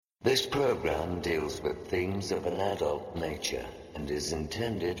This program deals with themes of an adult nature and is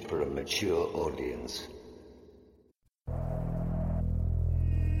intended for a mature audience.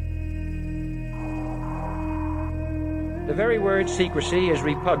 The very word secrecy is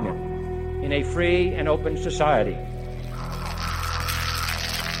repugnant in a free and open society.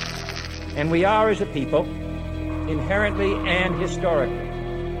 And we are, as a people, inherently and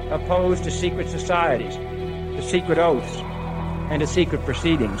historically opposed to secret societies, to secret oaths, and to secret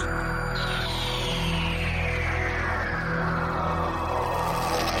proceedings.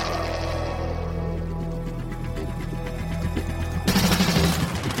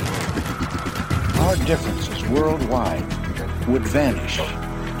 Our differences worldwide would vanish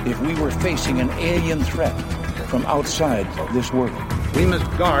if we were facing an alien threat from outside this world. We must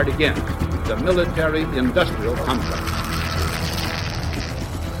guard against the military-industrial complex.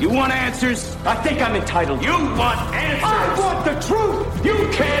 You want answers? I think I'm entitled. You want answers? I want the truth! You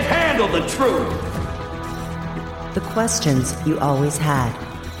can't handle the truth! The questions you always had.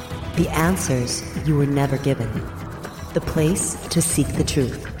 The answers you were never given. The place to seek the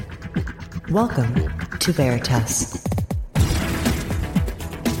truth. Welcome to Veritas.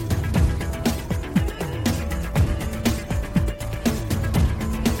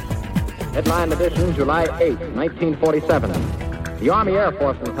 Headline edition, July 8, 1947. The Army Air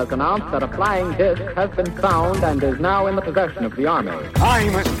Forces has announced that a flying disc has been found and is now in the possession of the Army.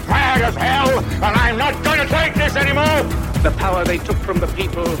 I'm as mad as hell, and I'm not going to take this anymore! The power they took from the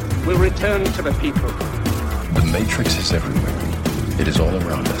people will return to the people. The Matrix is everywhere. It is all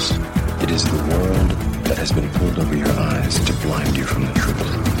around us. It is the world that has been pulled over your eyes to blind you from the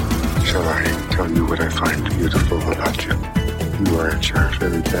truth. Shall I tell you what I find beautiful about you? You are at your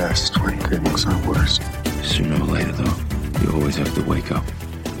very best when things are worst. Sooner or later, though, you always have to wake up.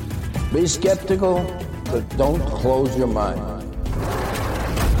 Be skeptical, but don't close your mind.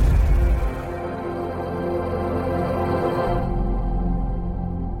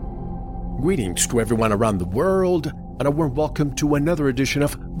 Greetings to everyone around the world, and a warm welcome to another edition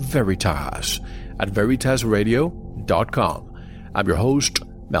of Veritas at veritasradio.com. I'm your host,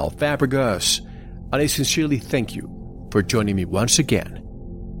 Mel Fabregas, and I sincerely thank you for joining me once again.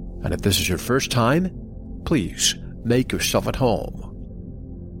 And if this is your first time, please make yourself at home.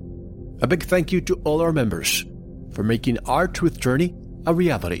 A big thank you to all our members for making our truth journey a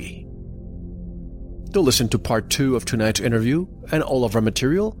reality. To listen to part 2 of tonight's interview and all of our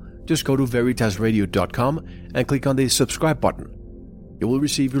material, just go to veritasradio.com and click on the subscribe button. You will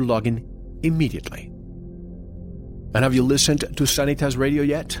receive your login immediately. And have you listened to Sanitas Radio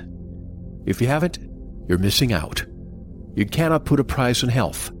yet? If you haven't, you're missing out. You cannot put a price on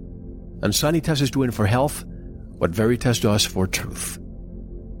health, and Sanitas is doing for health what Veritas does for truth.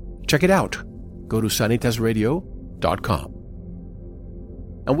 Check it out. Go to sanitasradio.com.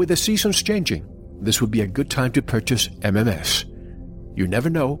 And with the seasons changing, this would be a good time to purchase MMS. You never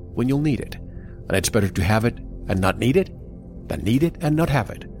know when you'll need it, and it's better to have it and not need it than need it and not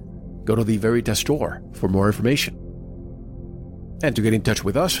have it. Go to the Veritas store for more information. And to get in touch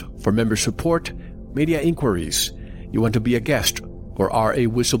with us for member support, media inquiries, you want to be a guest or are a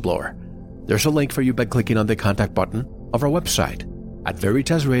whistleblower, there's a link for you by clicking on the contact button of our website at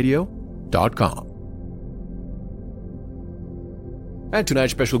veritasradio.com. And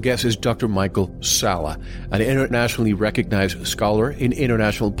tonight's special guest is Dr. Michael Salla, an internationally recognized scholar in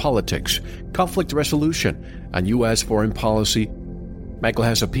international politics, conflict resolution, and U.S. foreign policy. Michael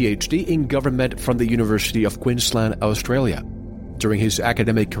has a PhD in government from the University of Queensland, Australia. During his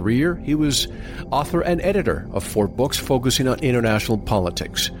academic career, he was author and editor of 4 books focusing on international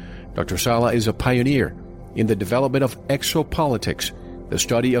politics. Dr. Salla is a pioneer in the development of exopolitics, the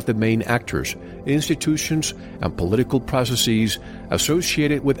study of the main actors, institutions, and political processes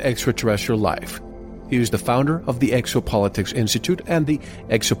associated with extraterrestrial life. He is the founder of the Exopolitics Institute and the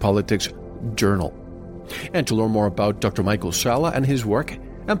Exopolitics Journal. And to learn more about Dr. Michael Salla and his work,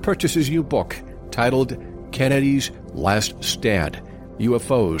 and purchase his new book titled Kennedy's Last Stand,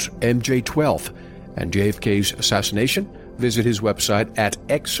 UFOs, MJ-12, and JFK's Assassination, visit his website at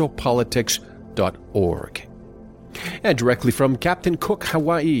exopolitics.org. And directly from Captain Cook,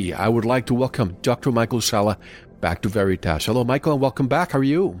 Hawaii, I would like to welcome Dr. Michael Salla back to Veritas. Hello, Michael, and welcome back. How are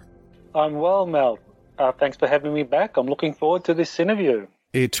you? I'm well, Mel. Thanks for having me back. I'm looking forward to this interview.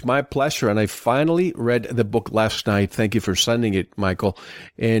 It's my pleasure, and I finally read the book last night. Thank you for sending it, Michael.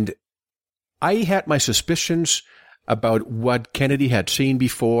 And I had my suspicions about what Kennedy had seen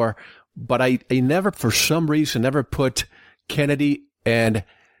before, but I never, for some reason, never put Kennedy and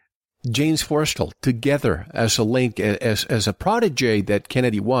James Forrestal together as a link, as a protege that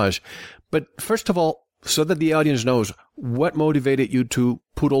Kennedy was. But first of all, so that the audience knows, what motivated you to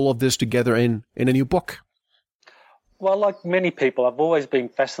put all of this together in a new book? Well, like many people, I've always been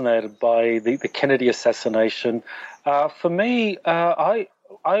fascinated by the Kennedy assassination. For me, I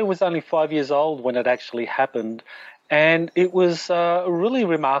was only 5 years old when it actually happened. And it was really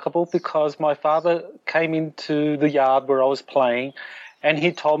remarkable because my father came into the yard where I was playing, and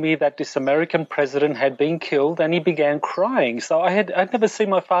he told me that this American president had been killed, and he began crying. So I'd never seen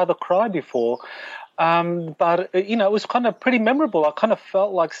my father cry before. But, you know, it was kind of pretty memorable. I kind of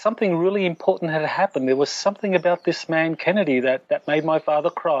felt like something really important had happened. There was something about this man, Kennedy, that made my father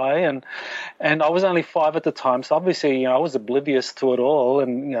cry. And I was only 5 at the time. So obviously, you know, I was oblivious to it all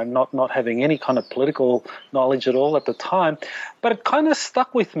and, you know, not having any kind of political knowledge at all at the time. But it kind of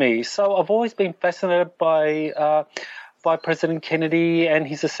stuck with me. So I've always been fascinated by President Kennedy and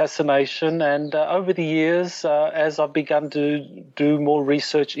his assassination. And over the years, as I've begun to do more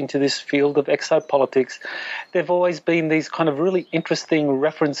research into this field of exopolitics, there have always been these kind of really interesting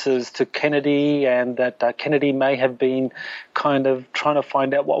references to Kennedy, and that Kennedy may have been kind of trying to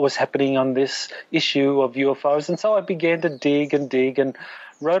find out what was happening on this issue of UFOs. And so I began to dig and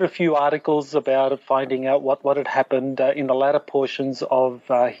wrote a few articles about it, finding out what had happened in the latter portions of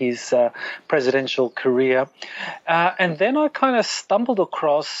his presidential career. And then I kind of stumbled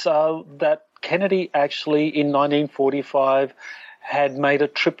across that Kennedy actually in 1945 had made a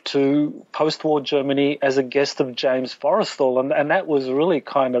trip to post-war Germany as a guest of James Forrestal, and that was really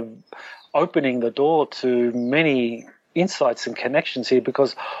kind of opening the door to many insights and connections here,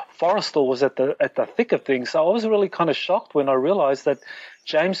 because Forrestal was at the thick of things. So I was really kind of shocked when I realized that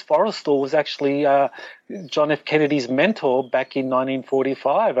James Forrestal was actually John F. Kennedy's mentor back in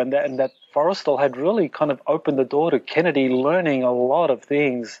 1945, and that Forrestal had really kind of opened the door to Kennedy learning a lot of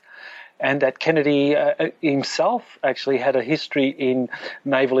things, and that Kennedy himself actually had a history in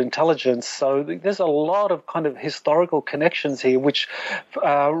naval intelligence. So there's a lot of kind of historical connections here, which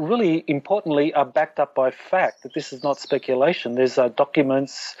really importantly are backed up by fact, that this is not speculation. There's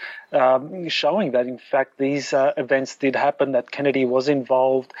documents showing that, in fact, these events did happen, that Kennedy was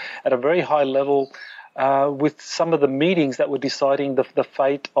involved at a very high level with some of the meetings that were deciding the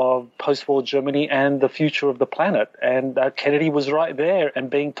fate of post-war Germany and the future of the planet. And Kennedy was right there and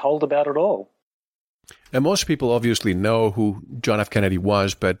being told about it all. And most people obviously know who John F. Kennedy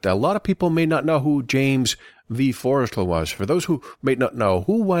was, but a lot of people may not know who James V. Forrestal was. For those who may not know,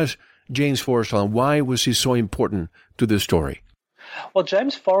 who was James Forrestal and why was he so important to this story? Well,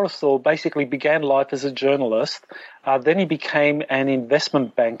 James Forrestal basically began life as a journalist. Then he became an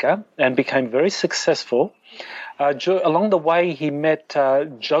investment banker and became very successful. Along the way, he met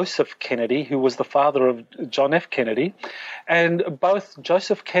Joseph Kennedy, who was the father of John F. Kennedy. And both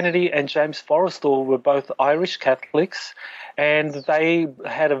Joseph Kennedy and James Forrestal were both Irish Catholics, and they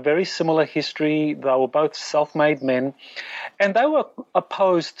had a very similar history. They were both self-made men, and they were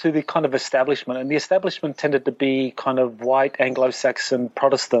opposed to the kind of establishment, and the establishment tended to be kind of white Anglo-Saxon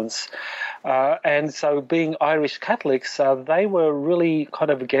Protestants. And so being Irish Catholics, they were really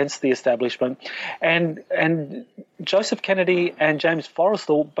kind of against the establishment. And Joseph Kennedy and James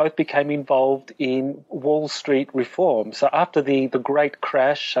Forrestal both became involved in Wall Street reform. So after the Great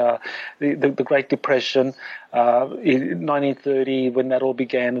Crash, the Great Depression, in 1930, when that all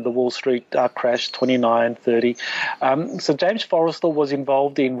began, the Wall Street crash, 29-30. So James Forrestal was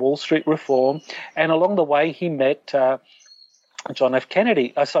involved in Wall Street reform, and along the way he met Joseph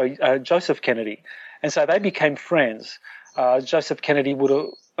Kennedy. And so they became friends. Joseph Kennedy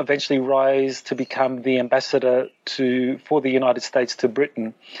would eventually rise to become the ambassador for the United States to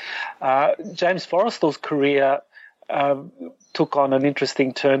Britain. James Forrestal's career took on an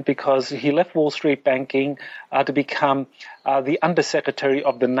interesting turn because he left Wall Street banking to become the Undersecretary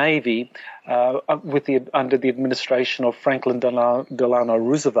of the Navy under the administration of Franklin Delano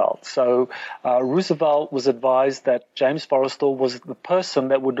Roosevelt. So Roosevelt was advised that James Forrestal was the person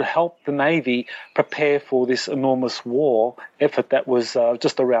that would help the Navy prepare for this enormous war effort that was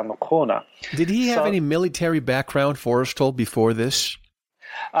just around the corner. Did he have any military background, Forrestal, before this?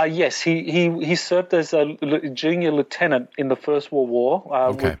 Yes, he served as a junior lieutenant in the First World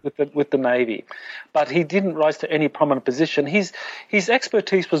War with the Navy, but he didn't rise to any prominent position. His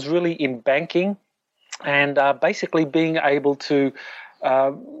expertise was really in banking and basically being able to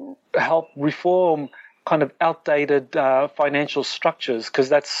help reform kind of outdated financial structures, because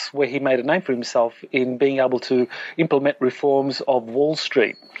that's where he made a name for himself, in being able to implement reforms of Wall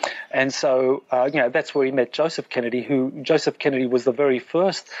Street. And so, that's where he met Joseph Kennedy, Joseph Kennedy was the very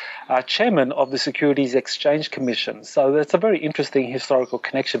first chairman of the Securities Exchange Commission. So that's a very interesting historical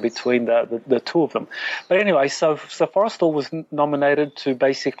connection between the two of them. But anyway, so Forrestal was nominated to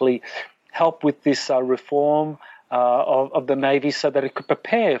basically help with this reform of the Navy so that it could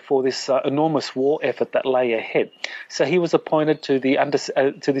prepare for this enormous war effort that lay ahead. So he was appointed to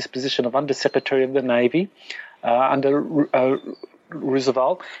to this position of Undersecretary of the Navy under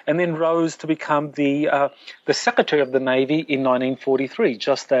Roosevelt, and then rose to become the Secretary of the Navy in 1943,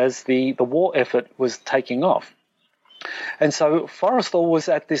 just as the war effort was taking off. And so Forrestal was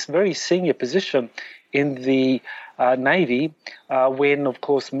at this very senior position in the Navy when, of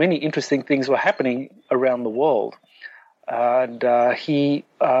course, many interesting things were happening around the world. And he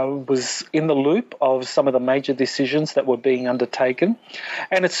was in the loop of some of the major decisions that were being undertaken.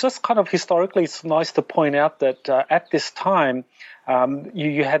 And it's just kind of historically, it's nice to point out that at this time,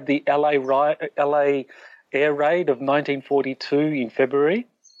 you had the LA air raid of 1942 in February.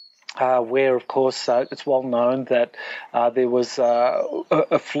 Where, of course, it's well known that there was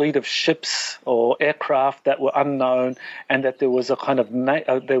a fleet of ships or aircraft that were unknown, and that there was a kind of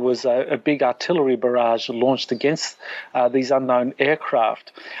a big artillery barrage launched against these unknown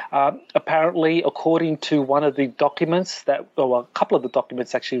aircraft. Apparently, according to one of the documents a couple of the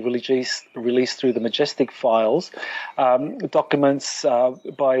documents actually released through the Majestic files, documents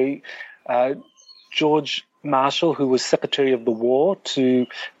by George Marshall, who was Secretary of the War, to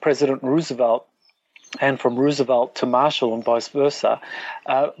President Roosevelt, and from Roosevelt to Marshall and vice versa.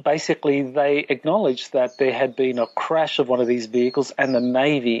 Basically, they acknowledged that there had been a crash of one of these vehicles and the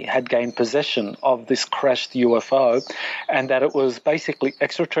Navy had gained possession of this crashed UFO, and that it was basically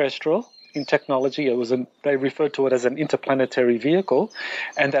extraterrestrial in technology. They referred to it as an interplanetary vehicle,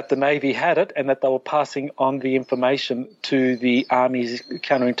 and that the Navy had it, and that they were passing on the information to the Army's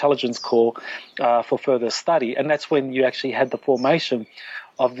Counterintelligence Corps for further study. And that's when you actually had the formation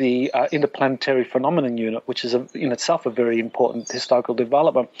of the Interplanetary Phenomenon Unit, which is in itself a very important historical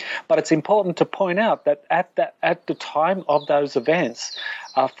development. But it's important to point out that at the time of those events,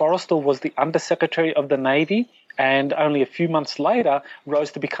 Forrestal was the Undersecretary of the Navy, and only a few months later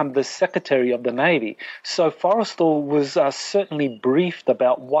rose to become the Secretary of the Navy. So Forrestal was certainly briefed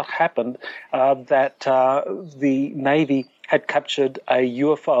about what happened, that the Navy had captured a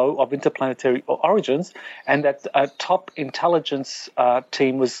UFO of interplanetary origins, and that a top intelligence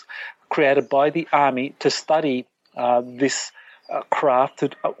team was created by the Army to study this craft to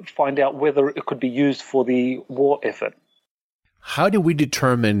find out whether it could be used for the war effort. How do we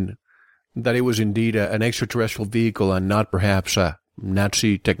determine that it was indeed an extraterrestrial vehicle and not perhaps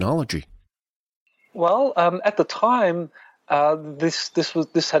Nazi technology? Well, at the time,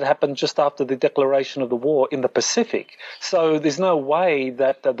 this had happened just after the declaration of the war in the Pacific. So there's no way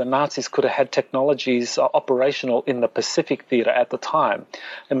that the Nazis could have had technologies operational in the Pacific theater at the time.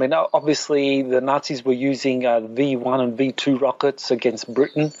 I mean, obviously the Nazis were using V-1 and V-2 rockets against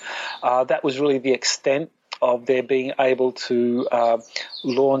Britain. That was really the extent of their being able to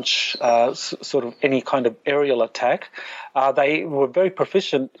launch sort of any kind of aerial attack. They were very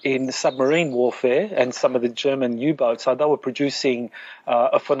proficient in submarine warfare and some of the German U-boats. So they were producing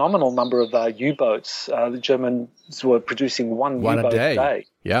a phenomenal number of U-boats. The Germans were producing one U-boat a day.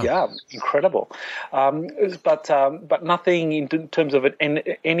 Yeah, incredible. But nothing in terms of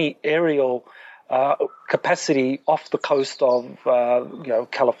any aerial capacity off the coast of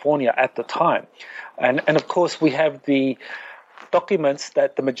California at the time. And of course we have the documents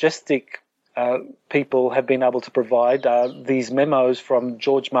that the Majestic people have been able to provide, these memos from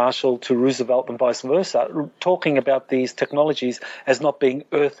George Marshall to Roosevelt and vice versa, talking about these technologies as not being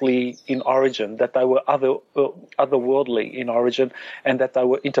earthly in origin, that they were otherworldly in origin, and that they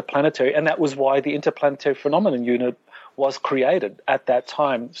were interplanetary. And that was why the Interplanetary Phenomenon Unit was created at that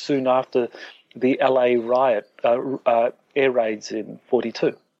time, soon after the LA riot, air raids in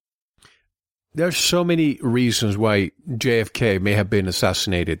 42. There's so many reasons why JFK may have been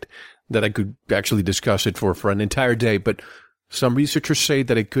assassinated that I could actually discuss it for an entire day, but some researchers say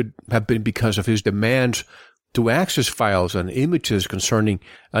that it could have been because of his demands to access files and images concerning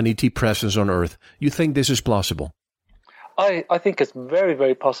an ET presence on Earth. You think this is plausible? I think it's very,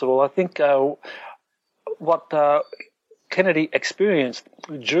 very possible. I think what Kennedy experienced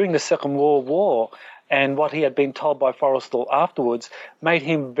during the Second World War and what he had been told by Forrestal afterwards made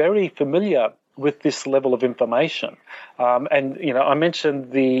him very familiar with this level of information. And, I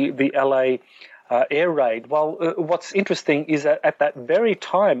mentioned the LA air raid. Well, what's interesting is that at that very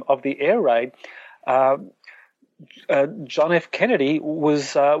time of the air raid, John F. Kennedy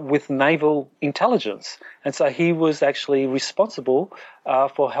was with Naval Intelligence. And so he was actually responsible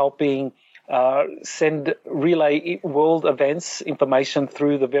for helping relay world events information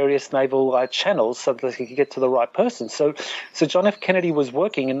through the various naval channels so that he could get to the right person. So John F. Kennedy was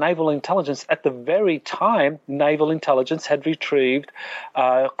working in naval intelligence at the very time naval intelligence had retrieved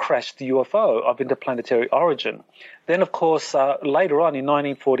a crashed UFO of interplanetary origin. Then, of course, later on in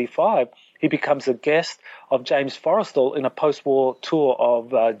 1945, he becomes a guest of James Forrestal in a post-war tour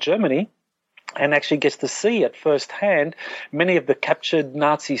of Germany, and actually gets to see at first hand many of the captured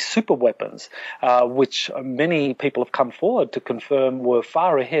Nazi superweapons, which many people have come forward to confirm were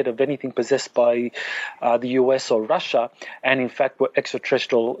far ahead of anything possessed by the US or Russia, and in fact were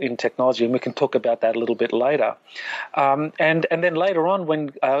extraterrestrial in technology. And we can talk about that a little bit later. And then later on,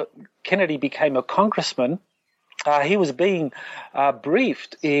 when Kennedy became a congressman, he was being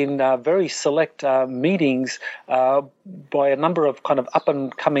briefed in very select meetings by a number of kind of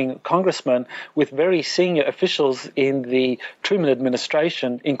up-and-coming congressmen with very senior officials in the Truman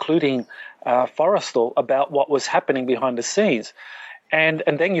administration, including Forrestal, about what was happening behind the scenes. And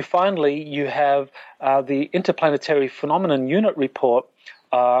then you have the Interplanetary Phenomenon Unit report,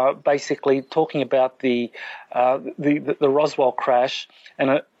 basically talking about the Roswell crash,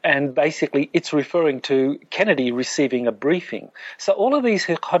 and basically it's referring to Kennedy receiving a briefing. So all of these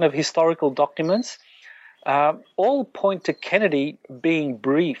kind of historical documents all point to Kennedy being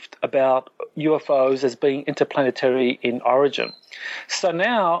briefed about UFOs as being interplanetary in origin. So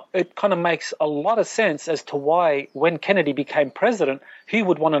now it kind of makes a lot of sense as to why, when Kennedy became president, he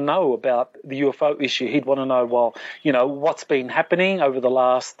would want to know about the UFO issue. He'd want to know, well, what's been happening over the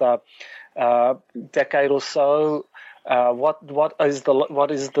last decade or so. What is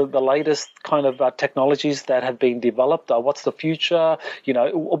the latest kind of technologies that have been developed? What's the future?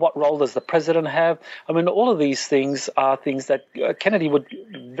 What role does the president have? I mean, all of these things are things that Kennedy would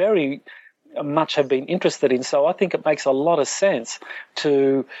very much have been interested in. So I think it makes a lot of sense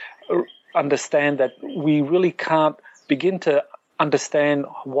to understand that we really can't begin to understand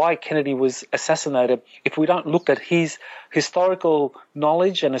why Kennedy was assassinated if we don't look at his historical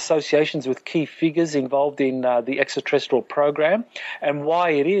knowledge and associations with key figures involved in the extraterrestrial program, and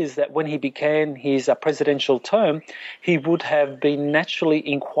why it is that when he began his presidential term, he would have been naturally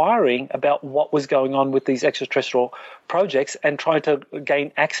inquiring about what was going on with these extraterrestrial projects and trying to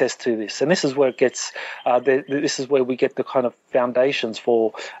gain access to this. And this is where it gets, this is where we get the kind of foundations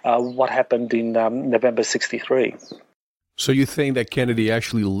for what happened in November '63. So you think that Kennedy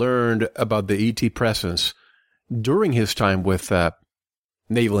actually learned about the ET presence during his time with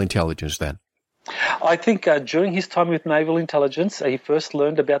naval intelligence then? I think during his time with naval intelligence, he first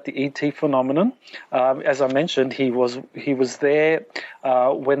learned about the ET phenomenon. As I mentioned, he was there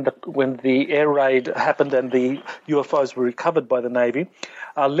when the air raid happened and the UFOs were recovered by the Navy.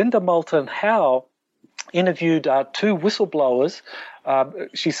 Linda Moulton Howe interviewed two whistleblowers.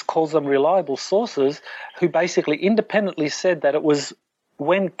 She calls them reliable sources, who basically independently said that it was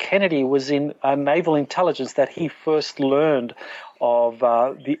when Kennedy was in naval intelligence that he first learned of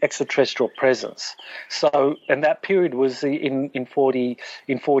the extraterrestrial presence. So, and that period was in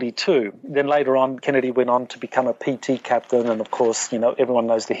 42. Then later on, Kennedy went on to become a PT captain, and of course, everyone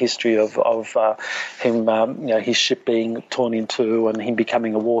knows the history of him, his ship being torn in two, and him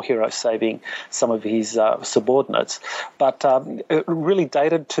becoming a war hero, saving some of his subordinates. But it really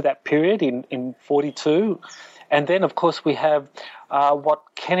dated to that period in 42. And then, of course, we have what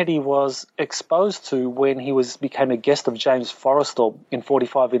Kennedy was exposed to when he became a guest of James Forrestal in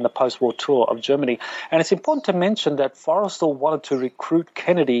 45 in the post-war tour of Germany. And it's important to mention that Forrestal wanted to recruit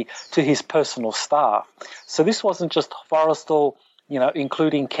Kennedy to his personal staff. So this wasn't just Forrestal,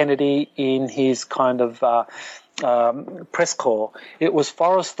 including Kennedy in his kind of press corps. It was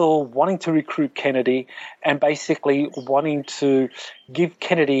Forrestal wanting to recruit Kennedy and basically wanting to give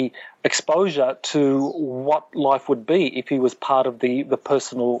Kennedy exposure to what life would be if he was part of the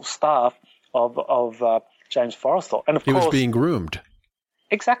personal staff of James Forrestal. And of course, he was being groomed.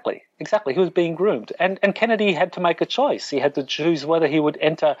 Exactly. He was being groomed. And Kennedy had to make a choice. He had to choose whether he would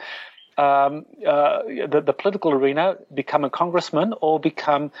enter the political arena, become a congressman, or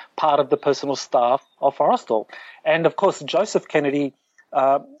become part of the personal staff of Forrestal. And of course, Joseph Kennedy,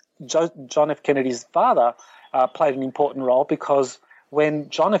 John F. Kennedy's father, played an important role, because when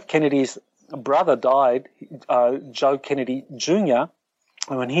John F. Kennedy's brother died, Joe Kennedy Jr.,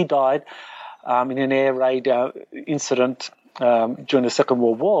 when he died in an air raid incident during the Second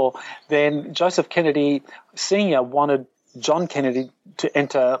World War, then Joseph Kennedy Sr. wanted John Kennedy to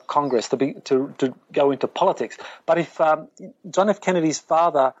enter Congress, to go into politics. But if John F. Kennedy's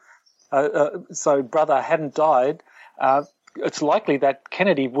brother hadn't died, it's likely that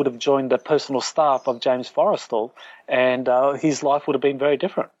Kennedy would have joined the personal staff of James Forrestal, and his life would have been very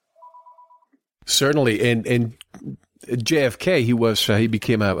different. Certainly, and JFK, he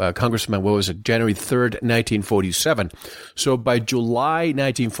became a congressman, January 3rd, 1947. So by July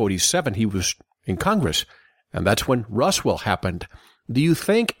 1947, he was in Congress, and that's when Roswell happened. Do you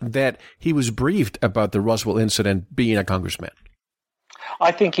think that he was briefed about the Roswell incident being a congressman?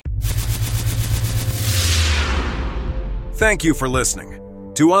 I think Thank you for listening.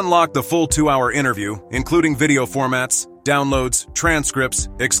 To unlock the full 2-hour interview, including video formats, downloads, transcripts,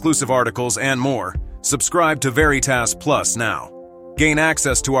 exclusive articles, and more, subscribe to Veritas Plus now. Gain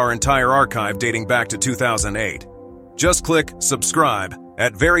access to our entire archive dating back to 2008. Just click subscribe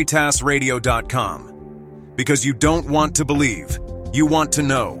at veritasradio.com. Because you don't want to believe, you want to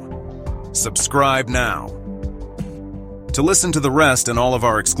know. Subscribe now. To listen to the rest and all of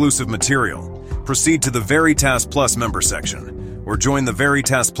our exclusive material, proceed to the Veritas Plus member section or join the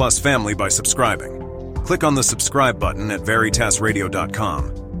Veritas Plus family by subscribing. Click on the subscribe button at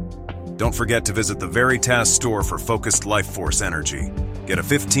veritasradio.com. Don't forget to visit the Veritas store for focused life force energy. Get a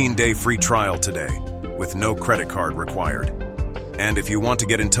 15-day free trial today with no credit card required. And if you want to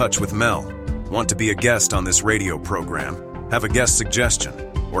get in touch with Mel, want to be a guest on this radio program, have a guest suggestion,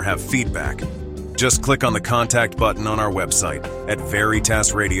 or have feedback, just click on the contact button on our website at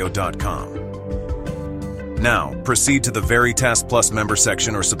veritasradio.com. Now, proceed to the Veritas Plus member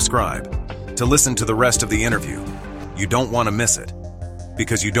section or subscribe to listen to the rest of the interview. You don't want to miss it.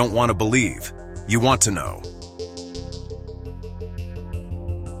 Because you don't want to believe, you want to know.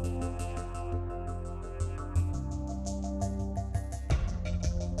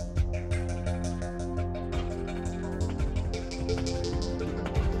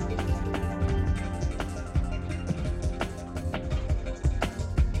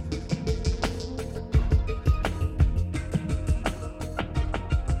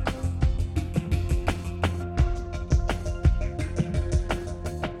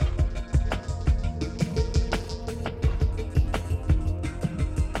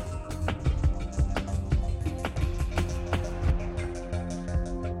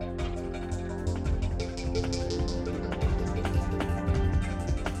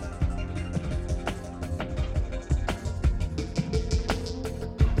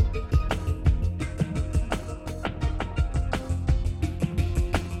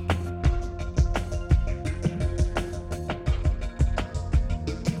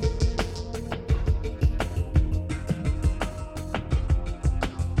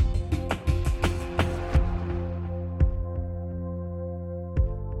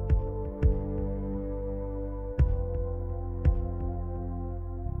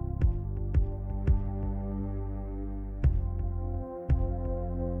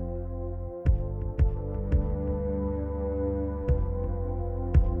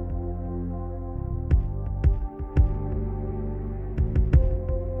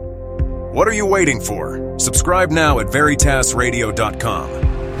 What are you waiting for? Subscribe now at veritasradio.com.